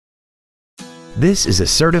This is a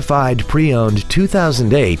certified pre-owned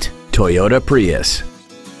 2008 Toyota Prius.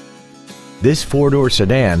 This four-door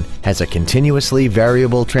sedan has a continuously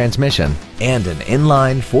variable transmission and an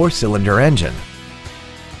inline four-cylinder engine.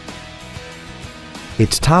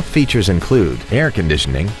 Its top features include air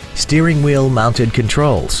conditioning, steering wheel mounted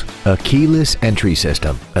controls, a keyless entry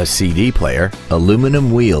system, a CD player,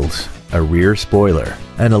 aluminum wheels, a rear spoiler,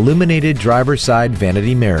 an illuminated driver's side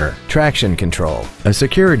vanity mirror, traction control, a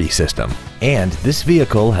security system, and this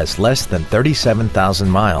vehicle has less than 37,000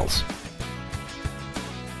 miles.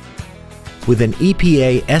 With an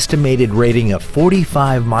EPA estimated rating of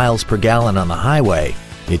 45 miles per gallon on the highway,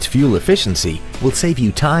 its fuel efficiency will save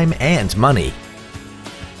you time and money.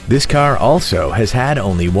 This car also has had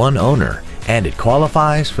only one owner, and it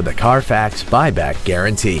qualifies for the Carfax buyback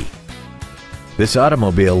guarantee. This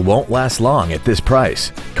automobile won't last long at this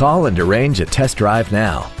price. Call and arrange a test drive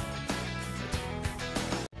now.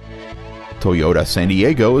 Toyota San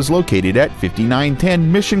Diego is located at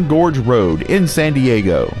 5910 Mission Gorge Road in San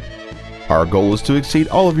Diego. Our goal is to exceed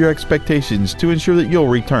all of your expectations to ensure that you'll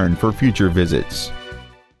return for future visits.